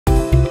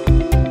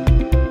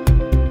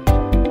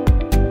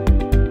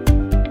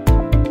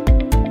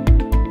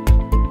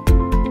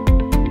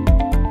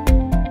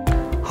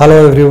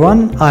Hello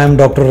everyone, I am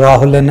Dr.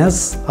 Rahul N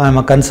S. I am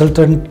a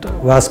consultant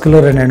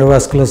vascular and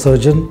endovascular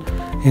surgeon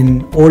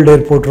in Old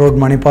Airport Road,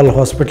 Manipal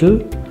Hospital.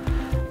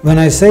 When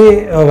I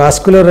say a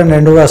vascular and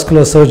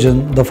endovascular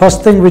surgeon, the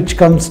first thing which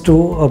comes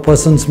to a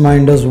person's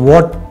mind is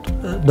what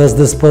does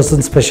this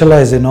person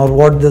specialize in, or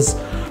what this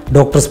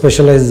doctor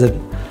specializes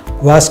in.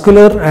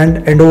 Vascular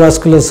and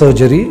endovascular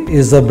surgery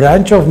is a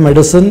branch of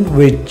medicine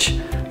which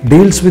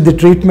deals with the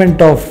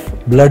treatment of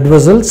blood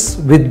vessels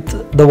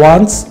with the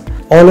ones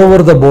all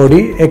over the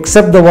body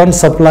except the one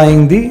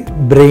supplying the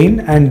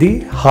brain and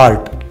the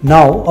heart.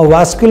 Now, a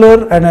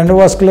vascular and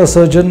endovascular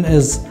surgeon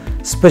is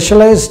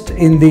specialized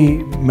in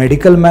the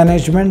medical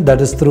management, that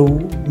is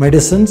through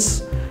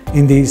medicines,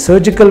 in the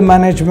surgical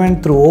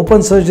management through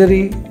open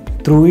surgery,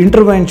 through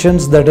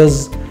interventions, that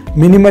is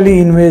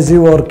minimally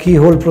invasive or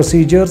keyhole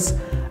procedures,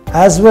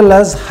 as well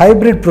as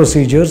hybrid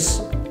procedures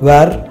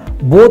where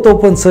both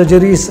open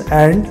surgeries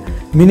and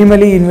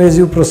minimally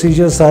invasive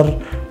procedures are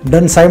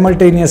done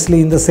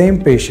simultaneously in the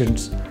same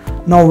patients.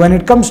 Now, when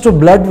it comes to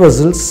blood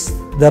vessels,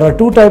 there are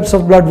two types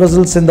of blood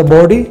vessels in the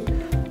body.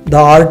 The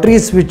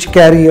arteries, which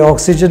carry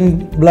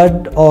oxygen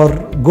blood or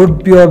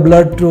good pure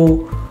blood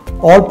to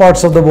all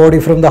parts of the body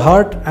from the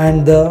heart,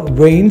 and the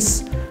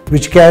veins,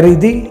 which carry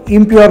the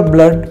impure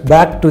blood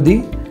back to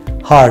the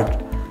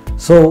heart.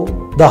 So,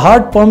 the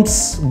heart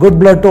pumps good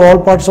blood to all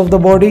parts of the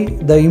body,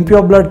 the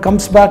impure blood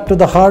comes back to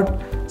the heart,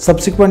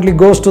 subsequently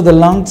goes to the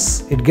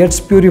lungs, it gets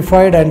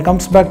purified and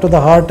comes back to the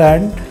heart,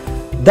 and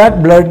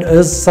that blood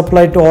is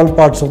supplied to all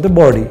parts of the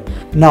body.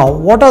 Now,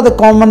 what are the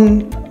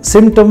common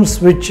symptoms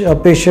which a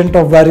patient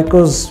of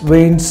varicose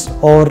veins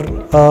or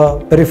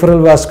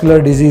peripheral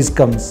vascular disease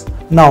comes?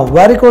 Now,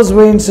 varicose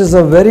veins is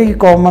a very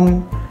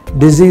common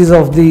disease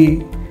of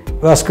the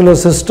vascular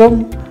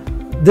system.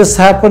 This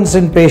happens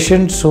in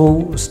patients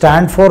who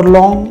stand for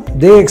long,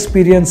 they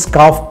experience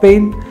calf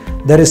pain,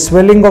 there is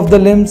swelling of the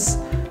limbs.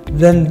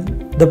 Then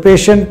the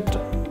patient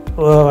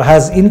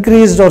has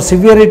increased or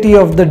severity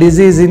of the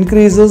disease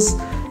increases,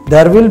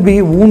 there will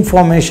be wound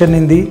formation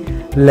in the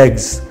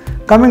legs.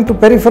 Coming to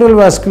peripheral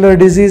vascular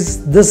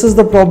disease, this is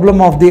the problem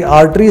of the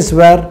arteries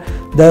where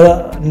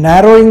the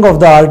narrowing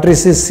of the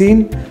arteries is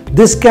seen.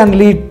 This can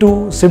lead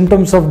to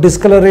symptoms of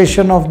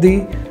discoloration of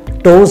the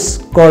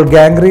toes called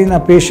gangrene. A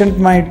patient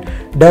might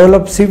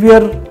develop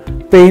severe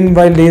pain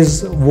while he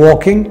is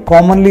walking,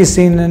 commonly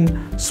seen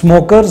in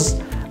smokers.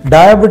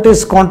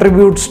 Diabetes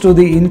contributes to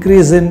the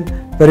increase in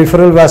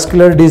peripheral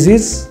vascular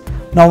disease.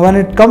 Now, when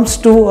it comes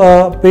to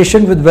a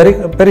patient with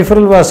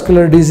peripheral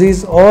vascular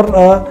disease or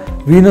a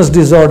venous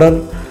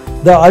disorder,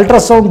 the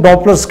ultrasound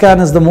Doppler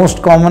scan is the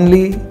most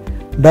commonly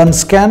done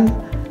scan.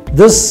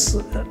 This,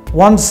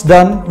 once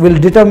done, will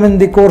determine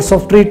the course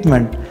of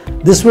treatment.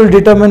 This will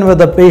determine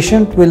whether the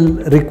patient will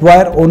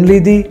require only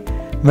the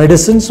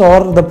medicines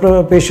or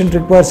the patient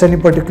requires any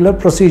particular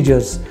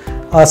procedures.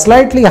 A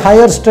slightly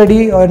higher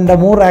study and a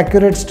more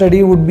accurate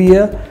study would be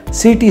a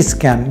CT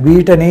scan, be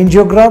it an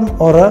angiogram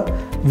or a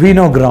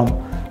venogram.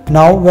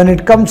 Now, when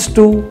it comes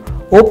to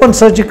open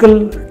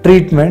surgical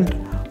treatment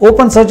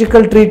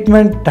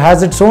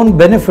has its own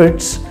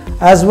benefits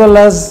as well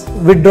as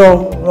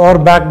withdrawal or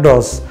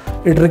backdoors.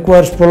 It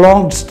requires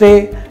prolonged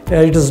stay.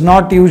 It is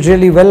not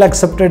usually well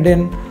accepted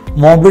in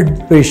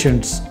morbid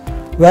patients.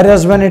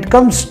 Whereas when it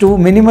comes to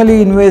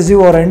minimally invasive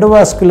or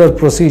endovascular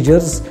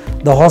procedures,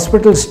 the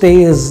hospital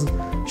stay is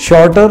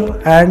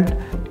shorter and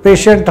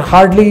patient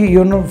hardly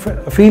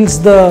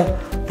feels the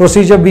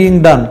procedure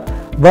being done.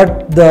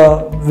 But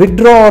the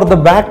withdrawal or the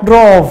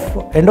backdraw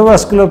of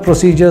endovascular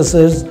procedures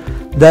is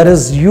there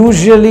is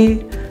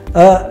usually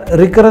a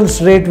recurrence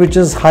rate which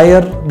is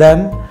higher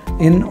than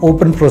in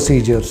open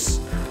procedures.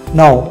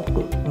 Now,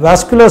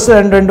 vascular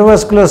and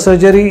endovascular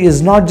surgery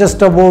is not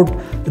just about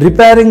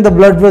repairing the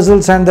blood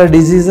vessels and the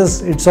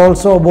diseases, it's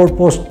also about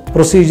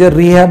post-procedure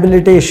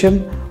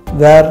rehabilitation,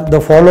 where the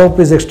follow-up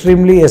is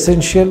extremely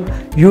essential.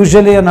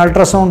 Usually an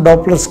ultrasound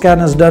Doppler scan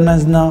is done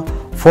as a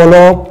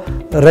follow-up.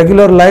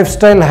 Regular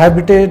lifestyle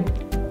habitat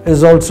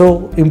is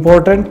also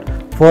important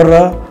for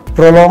a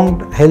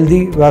prolonged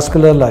healthy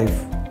vascular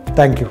life.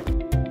 Thank you.